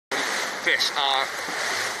fish.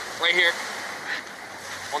 Right here.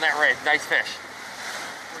 On that ray. Nice fish.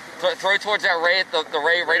 Throw towards that ray, the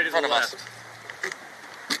ray right in front of us.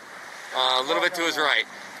 A little bit to his right.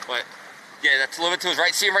 But, yeah, that's a little bit to his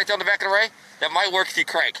right. See him right there on the back of the ray? That might work if you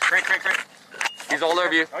crank. Crank. He's all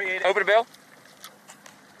over you. Oh, yeah. Open the bill.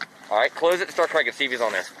 All right, close it and start cranking. See if he's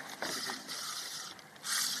on there.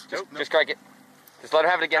 Just crank it. Just let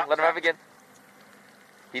him have it again. Let him have it again.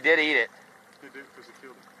 He did eat it. He did because he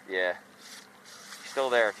killed him. Yeah. He's still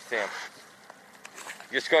there if you see him.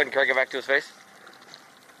 Just go ahead and crank it back to his face.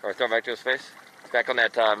 Or throw it back to his face. It's back on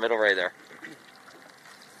that middle ray there.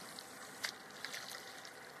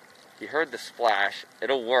 He heard the splash.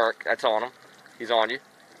 It'll work. That's on him. He's on you.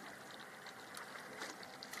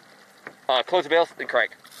 Close the bail and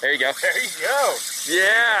crank. There you go. There you go.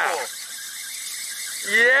 Yeah.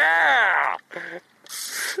 Yeah.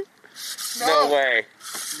 No way.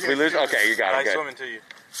 We lose. Okay, you got it. Nice swimming to you.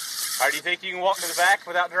 All right, do you think you can walk to the back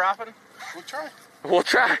without dropping? We'll try. We'll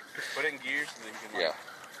try. Put it in gears so that you can. Yeah.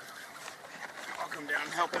 I'll come down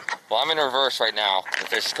and help him. Well, I'm in reverse right now. The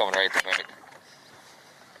fish is coming right at the point.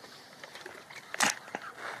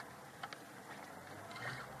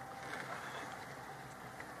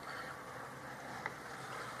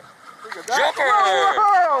 Jumper!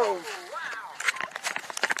 Whoa!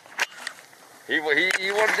 He wanted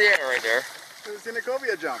the air right there. It's in a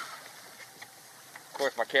Cobia jump. Of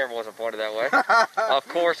course, my camera wasn't pointed that way. Of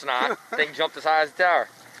course not. Thing jumped as high as the tower.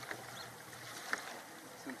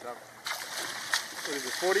 What is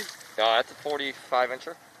it, 40? No, that's a 45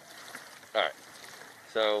 incher. Alright.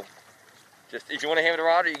 So, just if you want to hammer the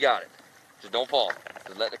rod, you got it. Just don't fall.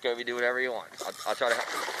 Just let the Cobia do whatever you want. I'll try to help.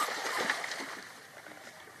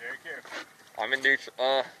 Very careful. I'm in neutral.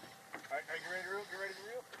 Alright, are you ready to reel? Get ready to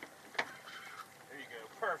reel? There you go.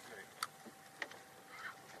 Perfect.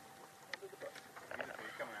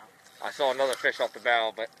 Coming out. I saw another fish off the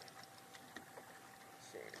bow, but.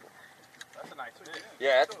 That's a nice fish.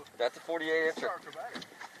 Yeah, that's a 48 incher. Give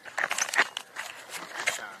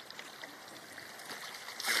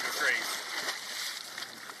it a crazy.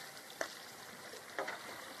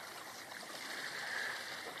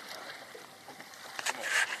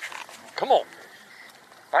 Come on.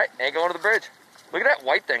 Alright, ain't going to the bridge. Look at that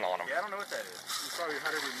white thing on him. Yeah, I don't know what that is. You probably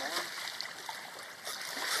had it remarked.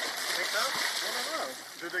 Think so? I don't know.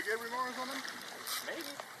 Did they get remarks on them?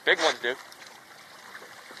 Maybe. Big ones do.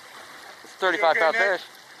 It's a 35-pound Nick? fish.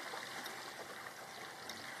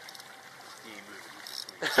 He ain't moving. He's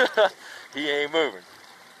asleep. He ain't moving.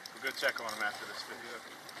 We'll go check on him after this video.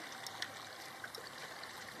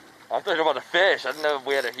 I'm thinking about the fish. I didn't know if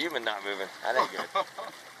we had a human not moving. That ain't good.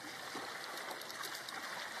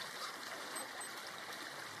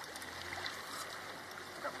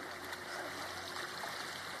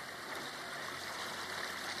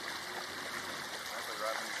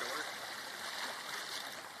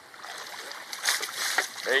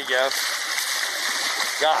 There you go.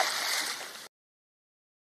 Got it.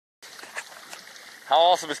 How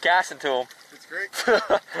awesome is casting to him? It's great.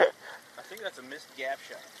 I think that's a missed gap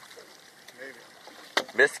shot. Maybe.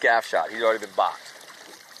 Missed gaff shot. He's already been boxed.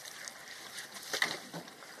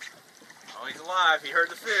 Oh, he's alive. He heard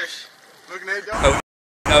the fish. Look, Nate, don't.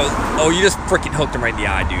 Oh, you just freaking hooked him right in the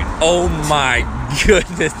eye, dude. Oh my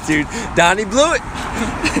goodness, dude. Donnie blew it.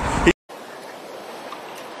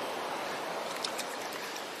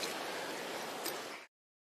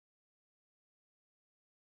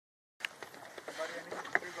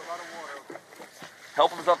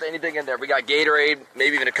 Help himself to anything in there. We got Gatorade,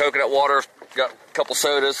 maybe even a coconut water. Got a couple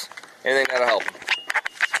sodas. Anything that'll help him.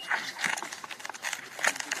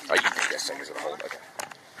 Oh, you think this thing is gonna hold? Okay.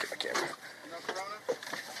 Get my camera. You want Corona?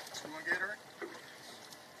 You want Gatorade?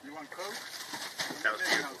 You want Coke? That was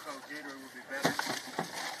beautiful. Coke. Gatorade would be better.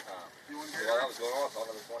 You want Gatorade? Well, that was going on. So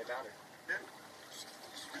another 20 pounder. Yeah.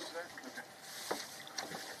 Switch that?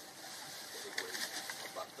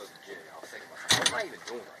 Okay. What am I even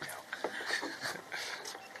doing right now?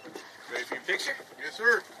 Ready for your picture? Yes,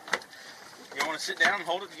 sir. You want to sit down and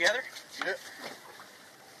hold it together? Yep.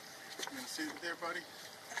 You gonna see it there, buddy?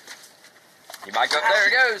 He might go. There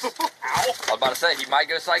he goes. Ow. I was about to say, he might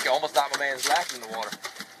go psycho. Almost knocked my man's laugh in the water.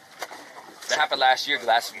 That happened last year because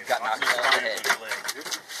last year he got knocked on the head.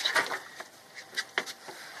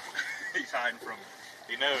 He's hiding from me.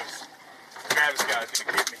 He knows. Travis guy's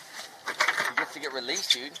going to get me. He gets to get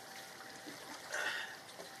released, dude.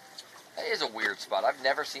 That is a weird spot. I've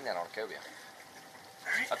never seen that on a cobia.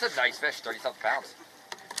 That's a nice fish, 30-something pounds.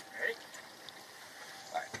 Ready?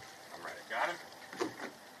 Alright, I'm ready. Got him?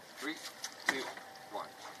 3, 2, 1.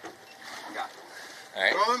 Got it.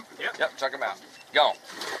 Alright. Roll him? Yep. Yep, check him out. Go.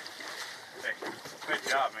 Hey, good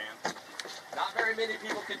job, man. very many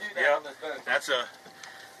people can do that Yeah. on this boat. That's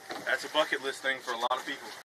a bucket list thing for a lot of people.